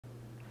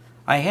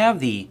I have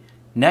the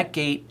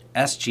Netgate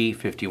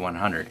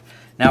SG-5100.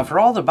 Now for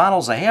all the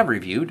models I have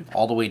reviewed,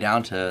 all the way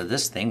down to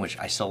this thing, which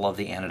I still love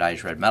the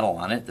anodized red metal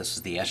on it, this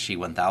is the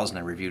SG-1000 I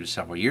reviewed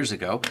several years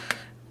ago,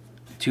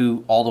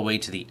 to all the way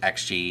to the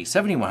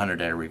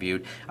SG-7100 I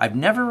reviewed, I've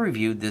never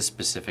reviewed this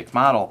specific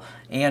model,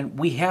 and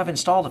we have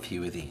installed a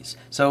few of these.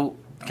 So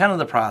kind of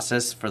the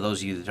process, for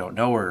those of you that don't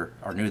know or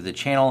are new to the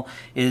channel,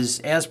 is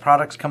as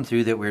products come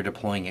through that we're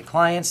deploying at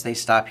clients, they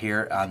stop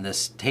here on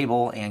this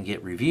table and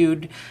get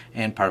reviewed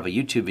and part of a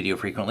YouTube video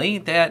frequently,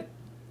 that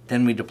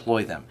then we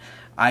deploy them.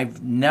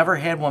 I've never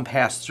had one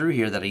pass through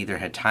here that I either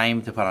had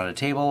time to put on a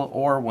table,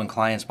 or when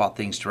clients bought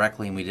things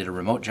directly and we did a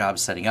remote job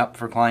setting up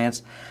for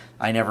clients,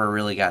 I never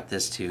really got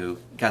to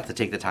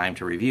take the time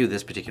to review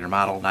this particular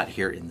model, not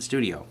here in the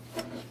studio.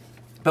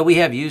 But we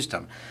have used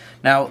them.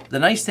 Now, the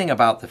nice thing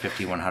about the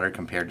 5100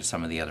 compared to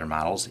some of the other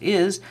models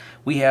is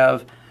we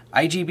have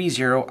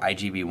IGB0,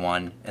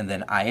 IGB1, and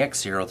then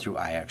IX0 through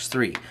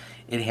IX3.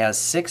 It has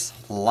 6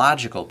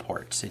 logical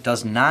ports. It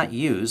does not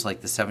use,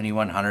 like the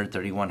 7100,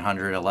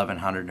 3100,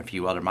 1100, and a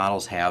few other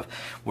models have,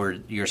 where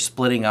you're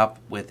splitting up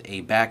with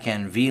a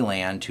back-end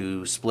VLAN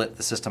to split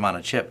the system on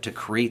a chip to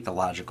create the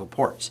logical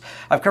ports.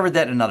 I've covered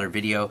that in another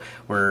video,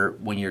 where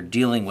when you're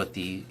dealing with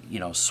the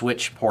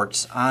switch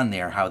ports on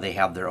there, how they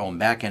have their own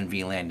back-end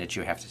VLAN that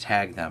you have to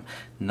tag them.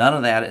 None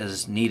of that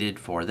is needed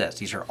for this.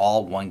 These are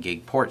all 1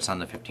 gig ports on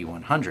the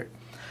 5100.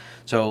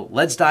 So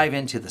let's dive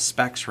into the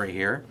specs right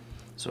here.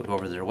 So go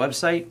over to their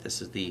website.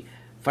 This is the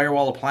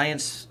Firewall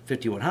Appliance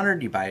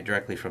 5100. You buy it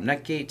directly from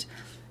Netgate.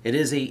 It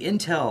is a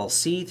Intel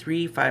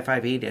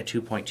C3558 at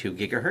 2.2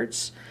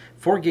 gigahertz,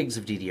 4 gigs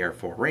of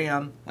DDR4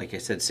 RAM, like I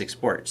said, 6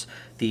 ports.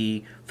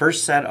 The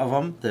first set of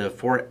them, the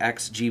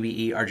 4X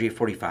GBE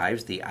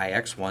RJ45s, the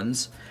IX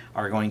ones,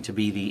 are going to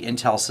be the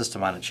Intel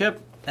system on a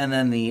chip, and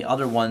then the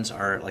other ones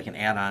are like an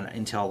add-on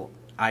Intel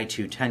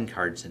i210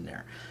 cards in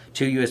there.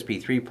 2 USB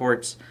 3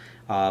 ports.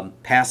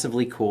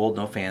 Passively cooled,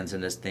 no fans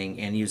in this thing,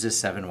 and uses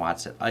 7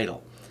 watts at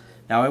idle.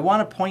 Now I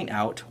want to point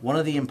out one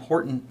of the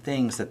important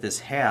things that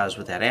this has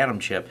with that Atom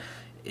chip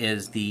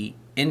is the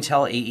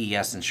Intel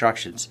AES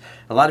instructions.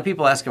 A lot of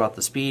people ask about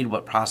the speed,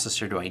 what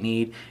processor do I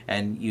need,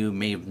 and you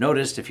may have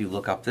noticed if you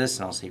look up this,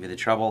 and I'll save you the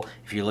trouble,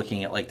 if you're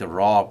looking at like the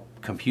raw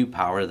compute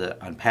power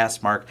on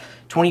Passmark,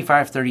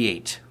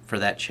 2538 for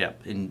that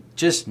chip, and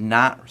just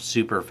not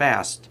super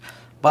fast,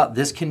 but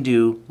this can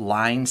do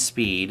line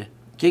speed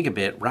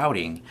gigabit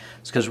routing.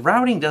 It's because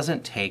routing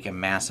doesn't take a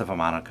massive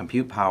amount of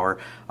compute power,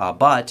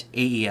 but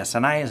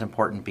AES-NI is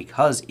important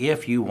because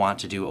if you want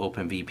to do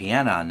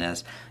OpenVPN on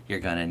this, you're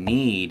going to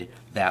need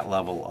that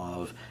level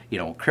of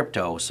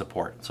crypto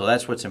support. So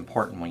that's what's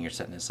important when you're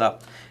setting this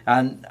up.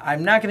 And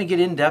I'm not going to get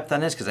in depth on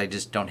this because I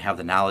just don't have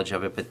the knowledge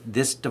of it, but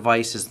this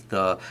device is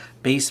the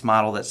base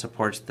model that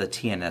supports the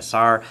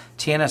TNSR.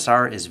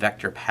 TNSR is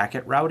vector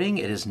packet routing.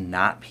 It is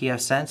not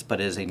pfSense,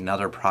 but it is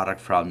another product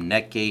from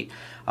Netgate.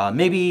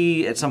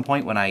 Maybe at some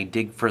point when I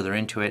dig further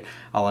into it,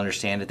 I'll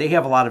understand it. They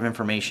have a lot of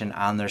information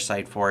on their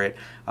site for it,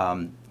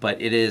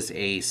 but it is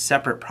a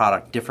separate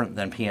product, different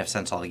than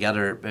pfSense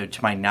altogether.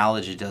 To my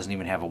knowledge, it doesn't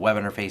even have a web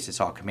interface. It's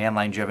all command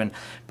line driven,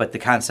 but the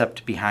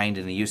concept behind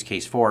in the use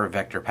case for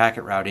vector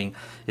packet routing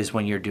is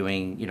when you're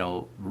doing,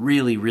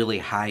 really, really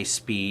high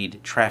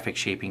speed traffic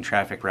shaping,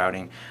 traffic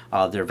routing.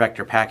 Their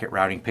vector packet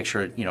routing,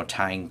 picture,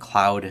 tying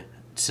cloud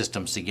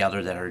systems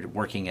together that are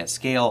working at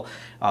scale,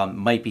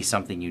 might be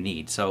something you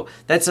need. So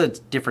that's a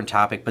different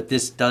topic, but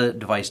this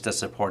device does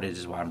support it,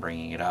 is why I'm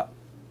bringing it up.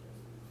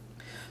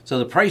 So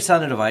the price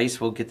on the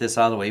device, we'll get this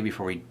out of the way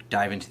before we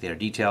dive into the other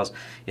details,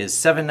 is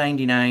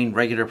 $799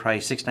 regular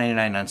price,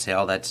 $699 on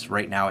sale. That's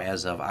right now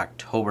as of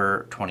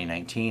October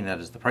 2019. That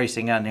is the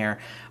pricing on there.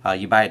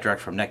 You buy it direct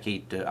from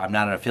Netgate. I'm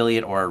not an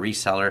affiliate or a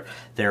reseller,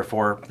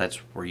 therefore that's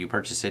where you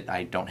purchase it.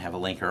 I don't have a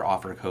link or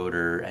offer code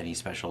or any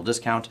special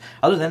discount,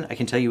 other than I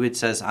can tell you it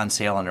says on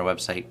sale on their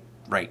website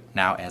right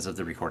now as of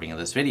the recording of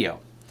this video.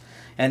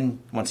 And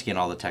once again,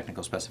 all the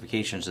technical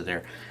specifications are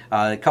there.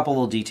 A couple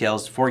little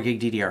details, 4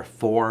 gig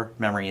DDR4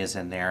 memory is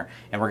in there,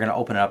 and we're going to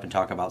open it up and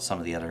talk about some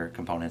of the other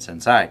components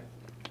inside.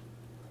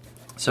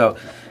 So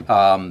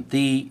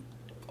the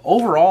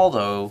overall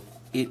though,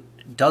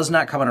 it does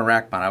not come in a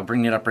rack mount. I'll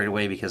bring it up right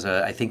away because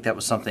I think that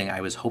was something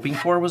I was hoping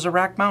for, was a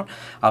rack mount,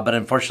 but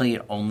unfortunately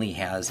it only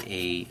has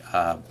a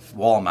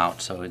wall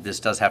mount, so this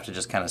does have to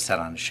just kind of set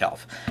on a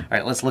shelf. All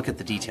right, let's look at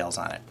the details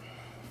on it.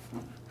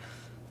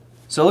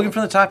 So looking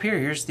from the top here,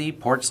 here's the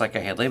ports like I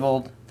had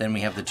labeled. Then we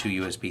have the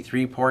 2 USB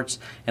 3 ports.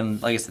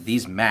 And like I said,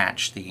 these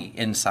match the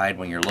inside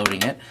when you're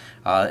loading it.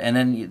 And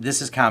then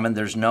this is common.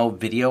 There's no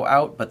video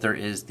out, but there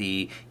is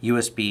the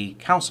USB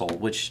console,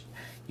 which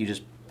you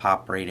just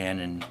pop right in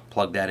and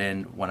plug that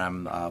in. When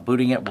I'm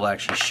booting it, we'll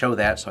actually show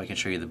that so I can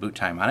show you the boot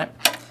time on it.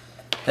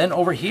 Then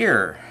over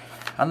here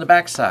on the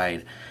back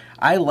side,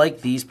 I like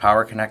these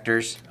power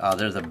connectors.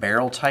 They're the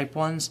barrel type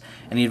ones,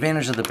 and the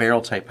advantage of the barrel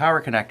type power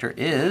connector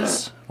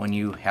is when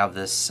you have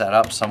this set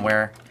up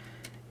somewhere,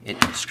 it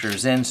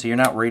screws in, so you're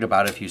not worried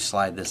about if you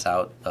slide this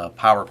out, the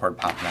power cord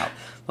popping out.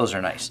 Those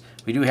are nice.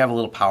 We do have a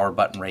little power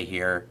button right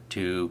here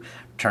to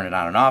turn it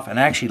on and off. And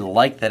I actually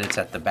like that it's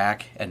at the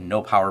back and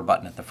no power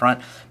button at the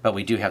front, but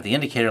we do have the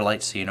indicator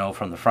light so you know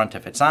from the front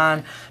if it's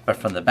on, but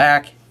from the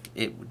back,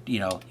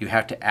 you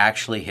have to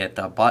actually hit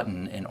the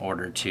button in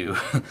order to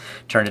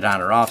turn it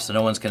on or off, so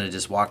no one's going to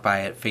just walk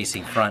by it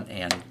facing front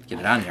and get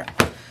it on there.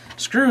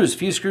 Screws,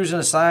 few screws on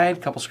the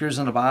side, couple screws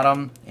on the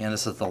bottom, and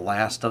this is the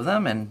last of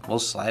them, and we'll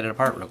slide it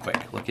apart real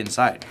quick. Look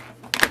inside.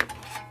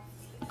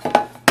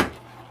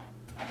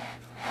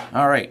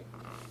 All right.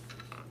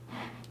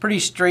 Pretty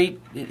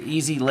straight,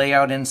 easy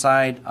layout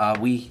inside.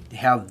 We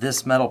have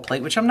this metal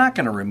plate, which I'm not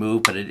going to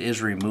remove, but it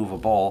is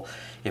removable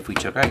if we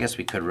took. I guess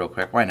we could real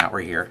quick. Why not?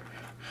 We're here.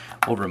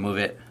 We'll remove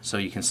it so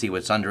you can see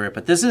what's under it.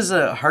 But this is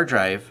a hard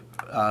drive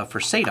for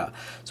SATA.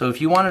 So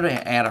if you wanted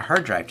to add a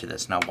hard drive to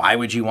this, now why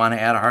would you want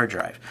to add a hard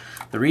drive?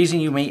 The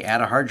reason you may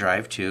add a hard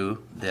drive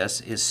to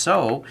this is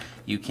so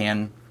you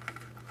can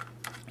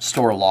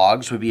store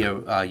logs, would be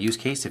a use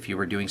case if you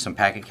were doing some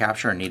packet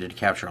capture and needed to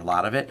capture a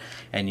lot of it,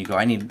 and you go,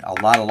 I need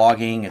a lot of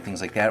logging and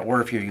things like that.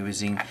 Or if you're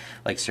using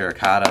like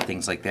Suricata,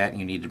 things like that, and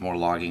you needed more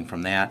logging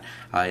from that,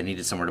 and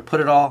needed somewhere to put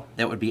it all,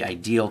 that would be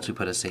ideal to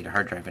put a SATA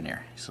hard drive in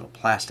there. These little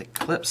plastic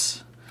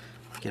clips,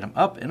 get them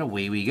up, and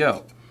away we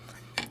go.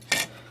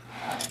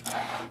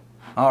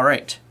 All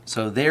right,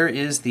 so there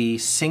is the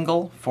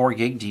single 4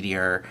 gig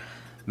DDR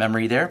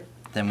memory there.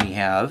 Then we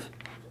have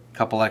a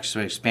couple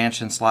extra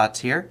expansion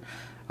slots here.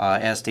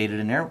 As stated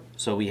in there.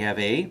 So we have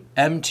a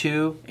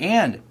M2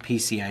 and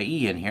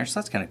PCIe in here,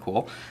 so that's kind of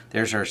cool.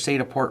 There's our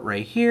SATA port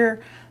right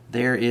here.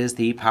 There is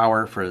the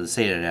power for the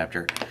SATA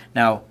adapter.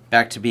 Now,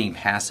 back to being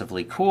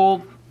passively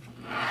cooled.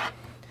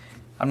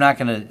 I'm not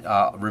going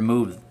to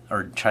remove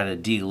or try to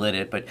delit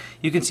it, but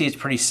you can see it's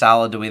pretty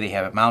solid the way they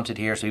have it mounted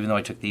here. So even though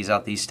I took these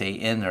out, these stay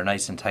in. They're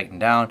nice and tightened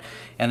down,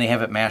 and they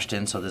have it mashed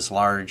in. So this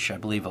large, I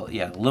believe,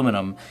 yeah,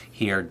 aluminum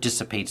here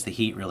dissipates the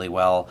heat really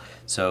well.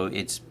 So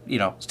it's,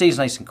 stays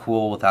nice and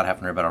cool without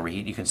having to worry about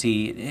overheat. You can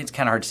see it's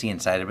kind of hard to see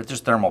inside it, but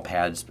there's thermal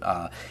pads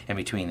in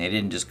between. They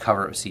didn't just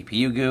cover it with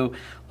CPU goo.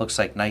 Looks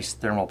like nice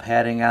thermal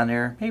padding on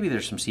there. Maybe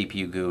there's some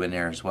CPU goo in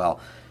there as well,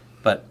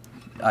 but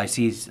I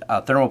see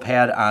a thermal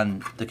pad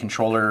on the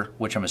controller,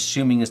 which I'm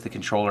assuming is the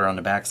controller on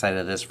the back side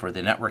of this for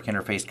the network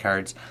interface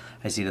cards.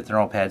 I see the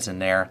thermal pads in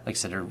there. Like I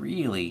said, they're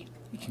really,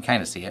 you can kind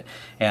of see it.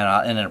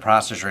 And then a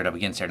processor right up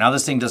against there. Now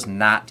this thing does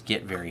not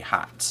get very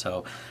hot,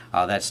 so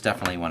that's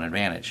definitely one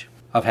advantage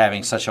of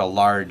having such a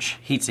large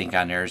heatsink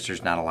on there, is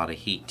there's not a lot of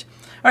heat.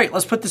 All right,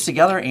 let's put this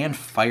together and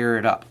fire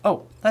it up.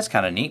 Oh, that's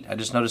kind of neat. I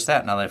just noticed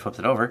that now that I flipped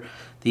it over.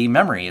 The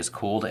memory is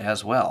cooled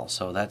as well,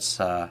 so that's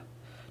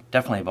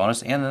definitely a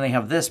bonus. And then they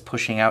have this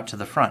pushing out to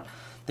the front.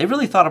 They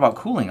really thought about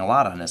cooling a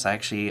lot on this.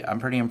 I'm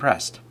pretty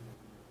impressed.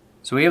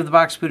 So we have the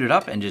box booted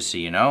up, and just so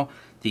you know,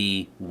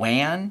 the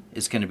WAN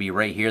is going to be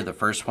right here, the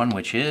first one,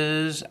 which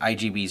is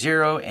IGB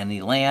 0, and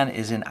the LAN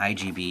is in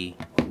IGB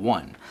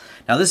 1.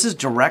 Now this is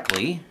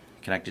directly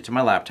connected to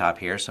my laptop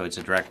here, so it's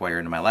a direct wire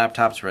into my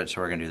laptop, so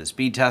we're going to do the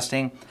speed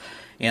testing.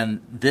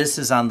 And this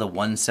is on the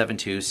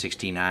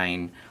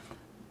 172.69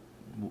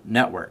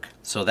 network.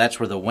 So that's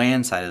where the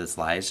WAN side of this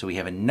lies. So we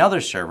have another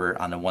server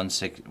on the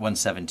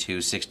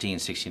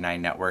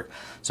 172.16.69 network.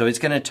 So it's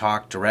going to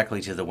talk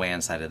directly to the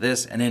WAN side of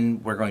this, and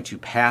then we're going to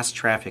pass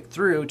traffic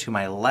through to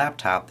my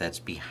laptop that's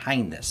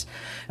behind this.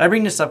 And I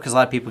bring this up because a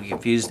lot of people get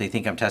confused. They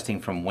think I'm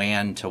testing from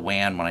WAN to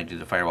WAN when I do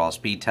the firewall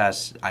speed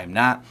test. I'm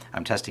not.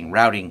 I'm testing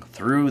routing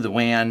through the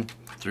WAN,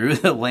 through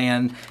the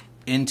LAN,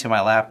 into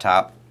my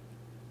laptop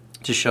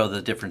to show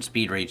the different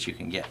speed rates you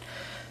can get.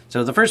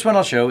 So the first one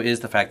I'll show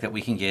is the fact that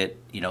we can get,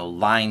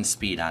 line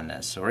speed on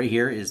this. So right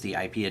here is the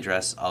IP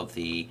address of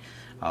the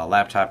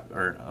laptop,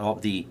 or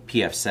of the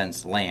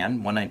pfSense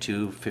LAN,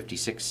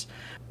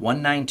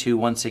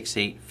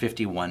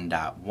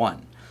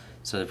 192.168.51.1.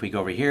 So if we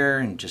go over here,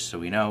 and just so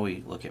we know,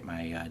 we look at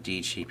my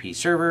DHCP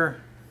server,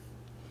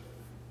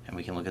 and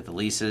we can look at the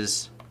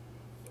leases.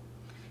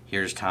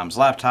 Here's Tom's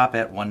laptop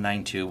at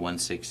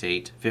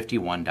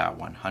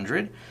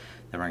 192.168.51.100.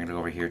 Then we're going to go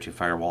over here to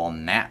firewall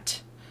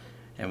NAT.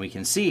 And we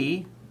can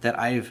see that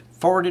I've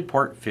forwarded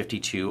port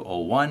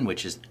 5201,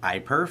 which is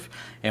iPerf,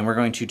 and we're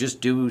going to just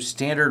do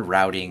standard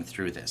routing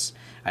through this.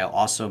 I'll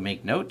also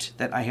make note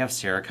that I have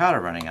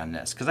Suricata running on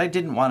this, because I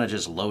didn't want to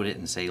just load it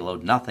and say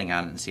load nothing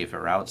on it and see if it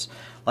routes.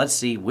 Let's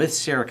see, with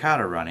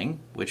Suricata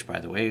running, which by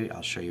the way,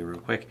 I'll show you real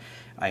quick,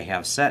 I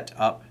have set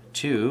up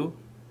to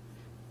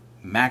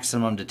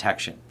maximum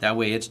detection. That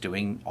way it's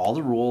doing all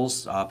the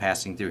rules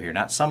passing through here.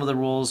 Not some of the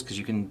rules, because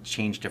you can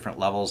change different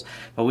levels,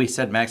 but we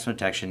said maximum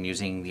detection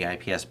using the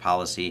IPS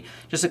policy.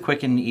 Just a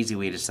quick and easy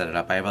way to set it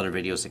up. I have other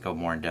videos that go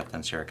more in depth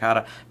on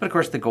Suricata, but of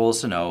course the goal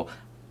is to know,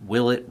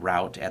 will it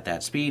route at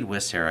that speed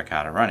with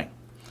Suricata running?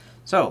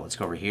 So let's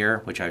go over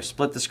here, which I've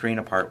split the screen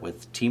apart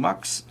with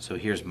tmux. So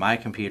here's my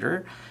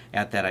computer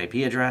at that IP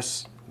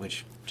address,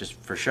 which just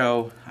for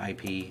show,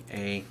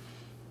 IPA.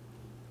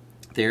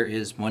 There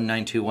is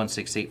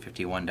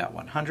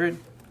 192.168.51.100,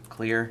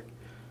 clear,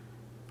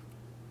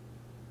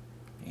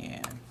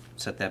 and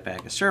set that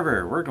back as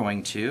server. We're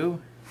going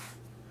to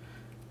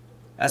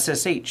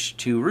SSH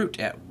to root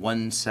at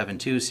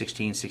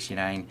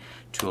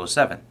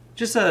 172.16.69.207.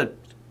 Just a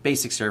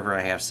basic server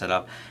I have set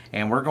up,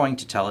 and we're going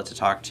to tell it to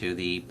talk to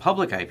the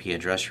public IP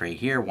address right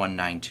here,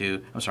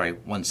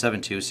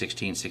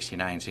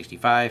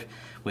 192.168.16.69.65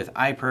 with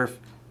iPerf,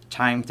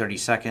 time 30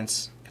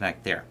 seconds,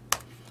 connect there.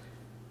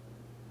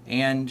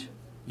 And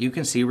you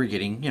can see we're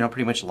getting,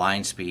 pretty much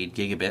line speed,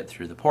 gigabit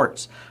through the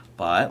ports.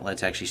 But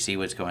let's actually see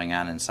what's going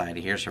on inside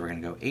of here. So we're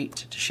going to go 8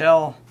 to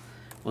shell.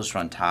 We'll just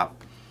run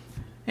top.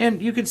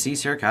 And you can see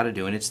Suricata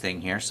doing its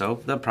thing here.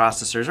 So the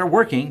processors are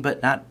working,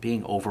 but not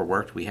being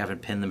overworked. We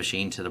haven't pinned the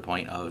machine to the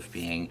point of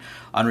being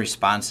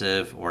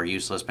unresponsive or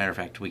useless. Matter of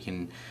fact, we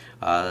can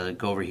go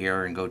over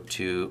here and go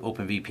to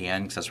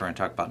OpenVPN, because that's what we're going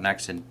to talk about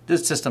next. And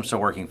this system's still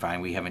working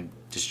fine. We haven't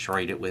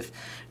destroyed it with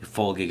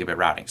full gigabit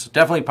routing. So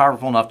definitely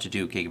powerful enough to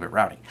do gigabit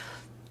routing.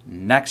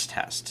 Next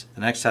test.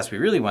 The next test we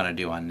really want to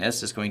do on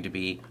this is going to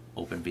be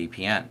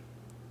OpenVPN.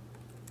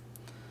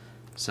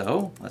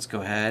 So let's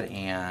go ahead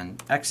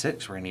and exit,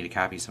 because we're going to need to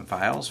copy some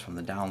files from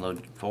the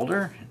download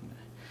folder.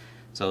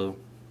 So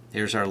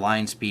there's our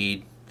line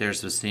speed.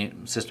 There's the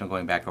system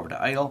going back over to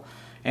idle.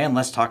 And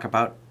let's talk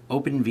about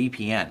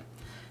OpenVPN.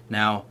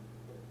 Now,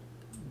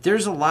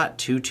 there's a lot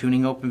to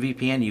tuning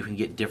OpenVPN. You can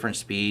get different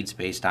speeds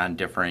based on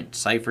different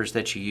ciphers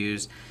that you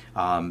use.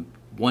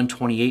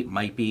 128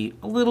 might be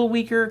a little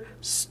weaker,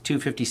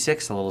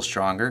 256 a little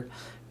stronger,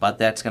 but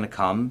that's going to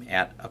come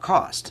at a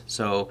cost.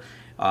 So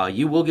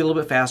you will get a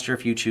little bit faster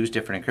if you choose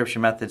different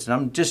encryption methods, and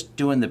I'm just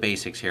doing the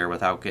basics here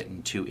without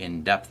getting too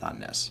in-depth on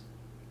this.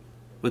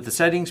 With the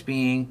settings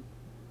being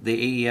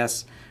the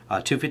AES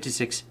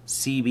 256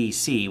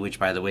 CBC, which,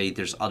 by the way,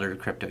 there's other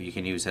crypto you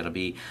can use that'll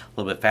be a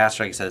little bit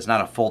faster. Like I said, it's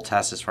not a full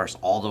test as far as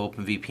all the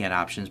OpenVPN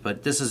options,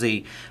 but this is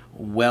a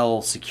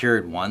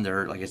well-secured one.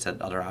 There are, like I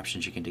said, other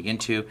options you can dig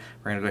into.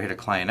 We're going to go hit a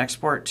client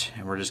export,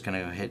 and we're just going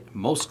to hit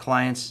most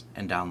clients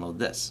and download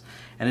this.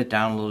 And it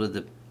downloaded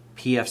the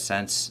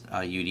pfSense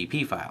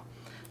UDP file.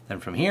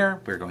 Then from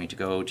here, we're going to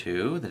go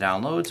to the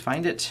downloads,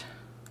 find it.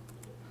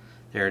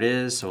 There it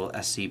is, so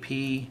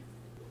SCP.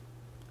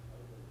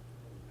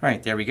 All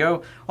right, there we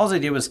go. All I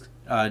did was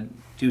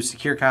do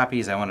secure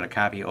copies. I wanted to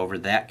copy over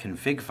that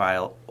config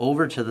file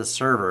over to the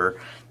server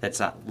that's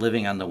not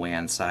living on the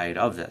WAN side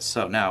of this.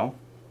 So now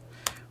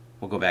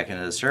we'll go back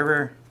into the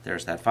server.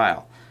 There's that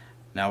file.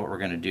 Now what we're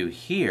going to do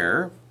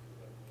here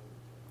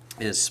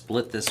is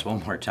split this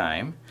one more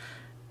time.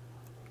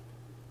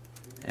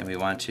 And we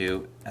want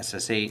to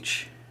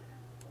SSH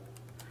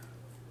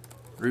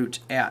root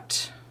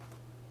at.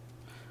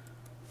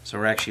 So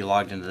we're actually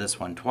logged into this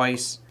one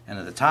twice. And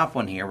at the top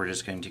one here, we're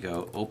just going to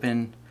go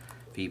open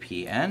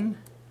VPN,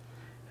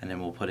 and then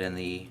we'll put in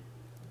the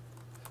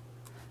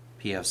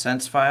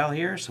pfSense file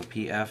here. So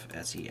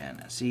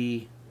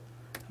pfSense.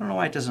 I don't know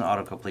why it doesn't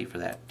autocomplete for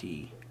that.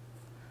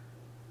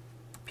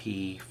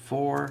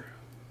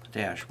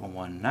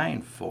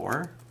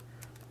 DP4-1194.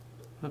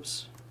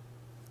 Whoops.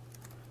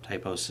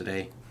 Typos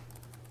today.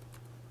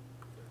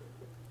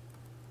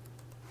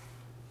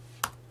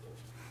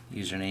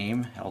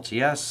 Username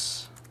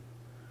LTS.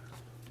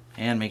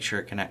 And make sure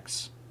it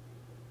connects.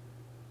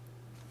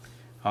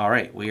 All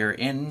right, we are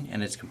in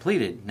and it's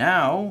completed.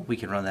 Now we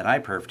can run that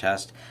iPerf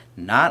test,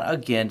 not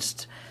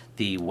against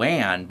the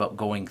WAN, but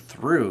going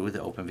through the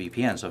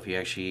OpenVPN. So if you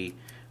actually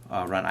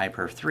run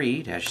iPerf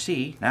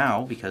 3-C,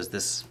 now, because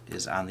this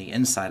is on the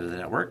inside of the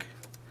network,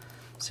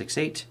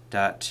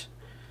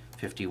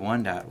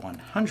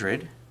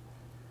 68.51.100,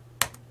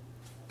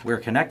 we're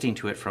connecting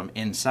to it from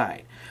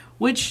inside,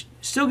 which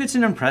still gets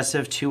an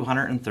impressive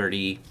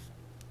 230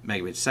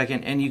 megabits a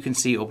second, and you can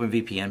see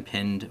OpenVPN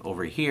pinned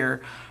over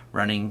here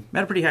running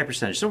at a pretty high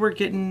percentage. So we're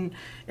getting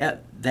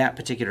at that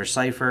particular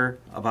cipher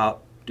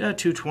about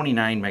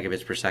 229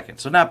 megabits per second,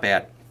 so not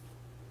bad.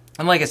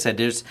 And like I said,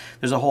 there's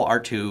a whole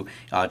art to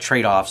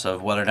trade-offs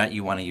of whether or not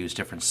you want to use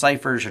different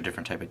ciphers or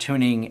different type of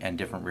tuning and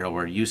different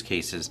real-world use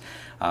cases.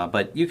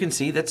 But you can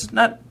see that's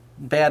not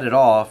bad at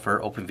all for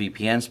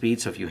OpenVPN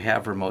speed. So if you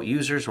have remote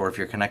users or if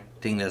you're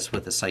connecting this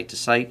with a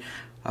site-to-site,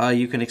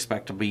 you can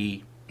expect to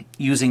be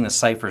using the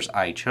ciphers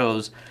I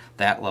chose,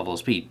 that level of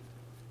speed.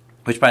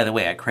 Which, by the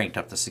way, I cranked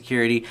up the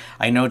security.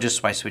 I know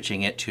just by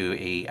switching it to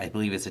I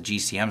believe it's a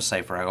GCM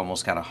cipher, I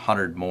almost got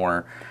 100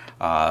 more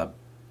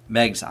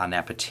megs on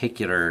that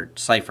particular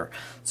cipher.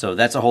 So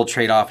that's a whole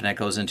trade-off, and that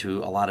goes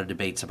into a lot of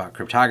debates about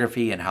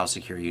cryptography and how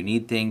secure you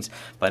need things.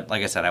 But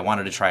like I said, I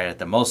wanted to try it at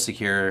the most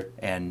secure,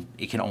 and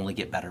it can only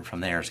get better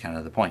from there is kind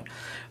of the point.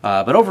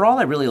 But overall,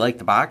 I really like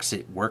the box.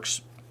 It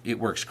works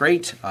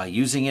great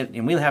using it,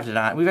 and we've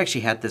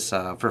actually had this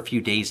for a few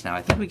days now.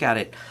 I think we got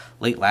it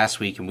late last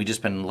week, and we've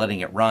just been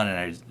letting it run,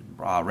 and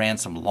I ran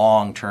some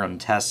long-term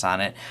tests on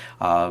it,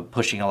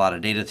 pushing a lot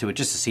of data to it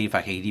just to see if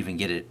I could even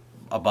get it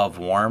above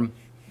warm.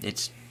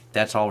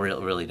 That's all it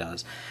really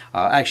does.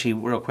 Actually,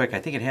 real quick, I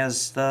think it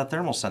has the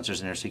thermal sensors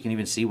in there, so you can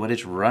even see what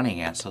it's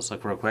running at. So let's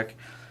look real quick.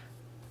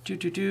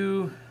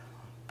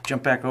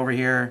 Jump back over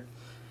here.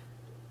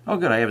 Oh,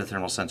 good, I have the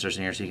thermal sensors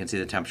in here, so you can see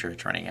the temperature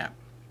it's running at.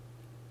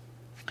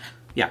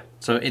 Yeah,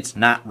 so it's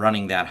not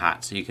running that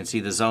hot. So you can see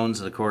the zones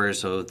of the quarters.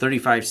 So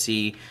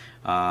 35°C,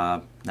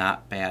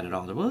 not bad at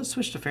all. Will it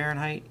switch to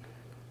Fahrenheit?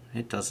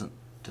 It doesn't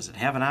does it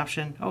have an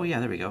option? Oh yeah,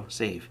 there we go,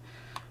 save.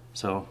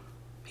 So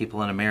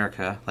people in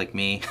America like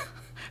me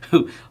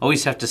who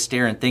always have to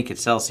stare and think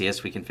it's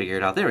Celsius, we can figure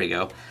it out. There we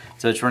go.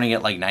 So it's running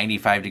at like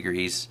 95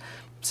 degrees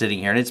sitting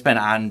here, and it's been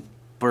on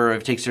for,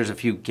 there's a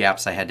few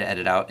gaps I had to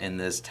edit out in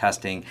this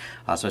testing,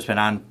 so it's been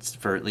on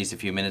for at least a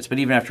few minutes, but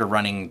even after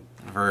running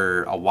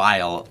for a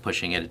while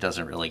pushing it, it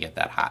doesn't really get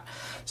that hot.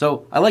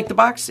 So I like the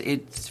box.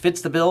 It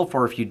fits the bill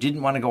for if you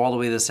didn't want to go all the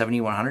way to the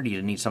 7100, you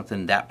didn't need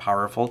something that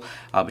powerful,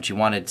 but you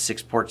wanted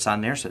 6 ports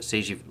on there, so it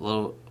saves you a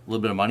little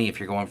bit of money if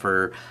you're going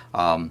for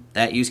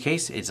that use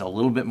case. It's a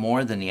little bit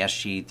more than the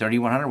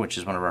SG-3100, which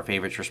is one of our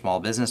favorites for small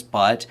business,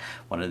 but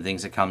one of the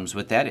things that comes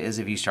with that is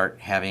if you start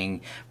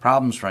having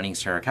problems running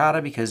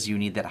Suricata because you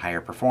need that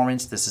higher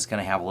performance, this is going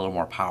to have a little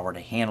more power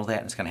to handle that,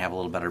 and it's going to have a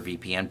little better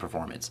VPN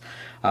performance.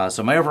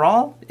 So my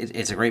overall,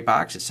 it's a great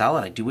box. It's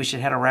solid. I do wish it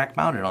had a rack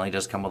mount. It only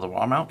does come with a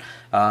wall mount.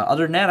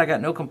 Other than that, I got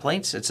no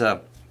complaints. It's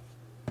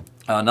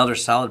another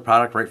solid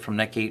product right from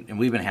Netgate, and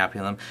we've been happy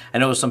with them. I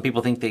know some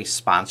people think they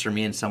sponsor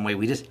me in some way.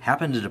 We just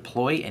happen to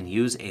deploy and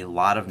use a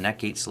lot of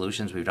Netgate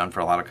solutions we've done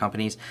for a lot of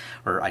companies,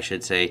 or I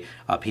should say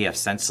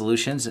pfSense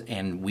solutions,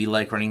 and we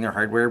like running their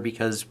hardware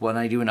because when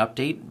I do an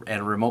update at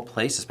a remote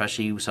place,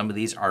 especially some of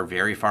these are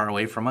very far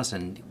away from us,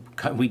 and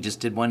we just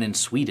did one in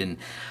Sweden.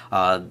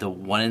 The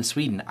one in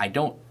Sweden, I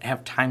don't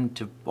have time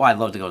to, well, I'd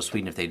love to go to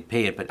Sweden if they'd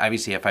pay it, but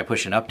obviously if I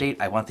push an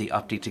update, I want the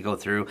update to go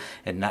through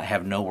and not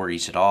have no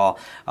worries at all.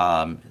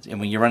 And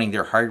when you're running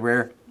their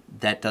hardware,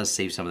 that does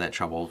save some of that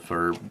trouble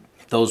for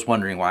those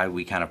wondering why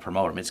we kind of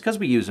promote them. It's because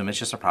we use them. It's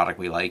just a product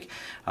we like.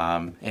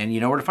 And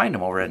you know where to find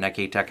them, over at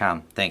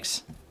netgate.com.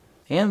 Thanks.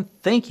 And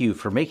thank you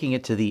for making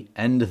it to the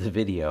end of the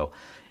video.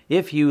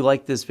 If you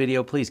like this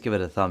video, please give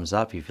it a thumbs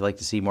up. If you'd like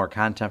to see more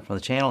content from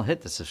the channel, hit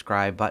the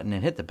subscribe button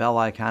and hit the bell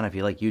icon if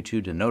you like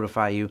YouTube to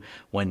notify you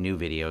when new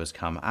videos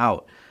come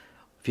out.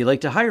 If you'd like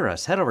to hire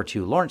us, head over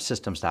to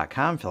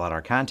lawrencesystems.com, fill out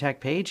our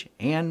contact page,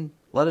 and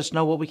let us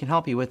know what we can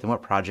help you with and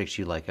what projects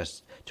you'd like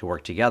us to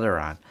work together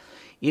on.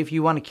 If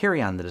you want to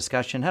carry on the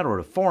discussion, head over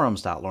to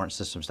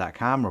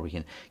forums.lawrencesystems.com, where we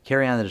can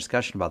carry on the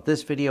discussion about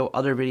this video,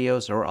 other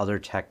videos, or other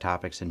tech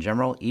topics in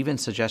general. Even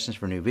suggestions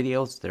for new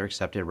videos, they're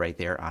accepted right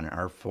there on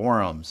our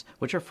forums,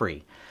 which are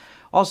free.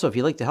 Also, if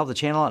you'd like to help the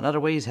channel out in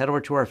other ways, head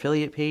over to our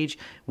affiliate page.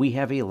 We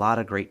have a lot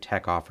of great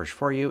tech offers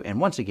for you.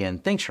 And once again,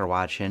 thanks for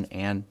watching,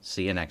 and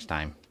see you next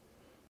time.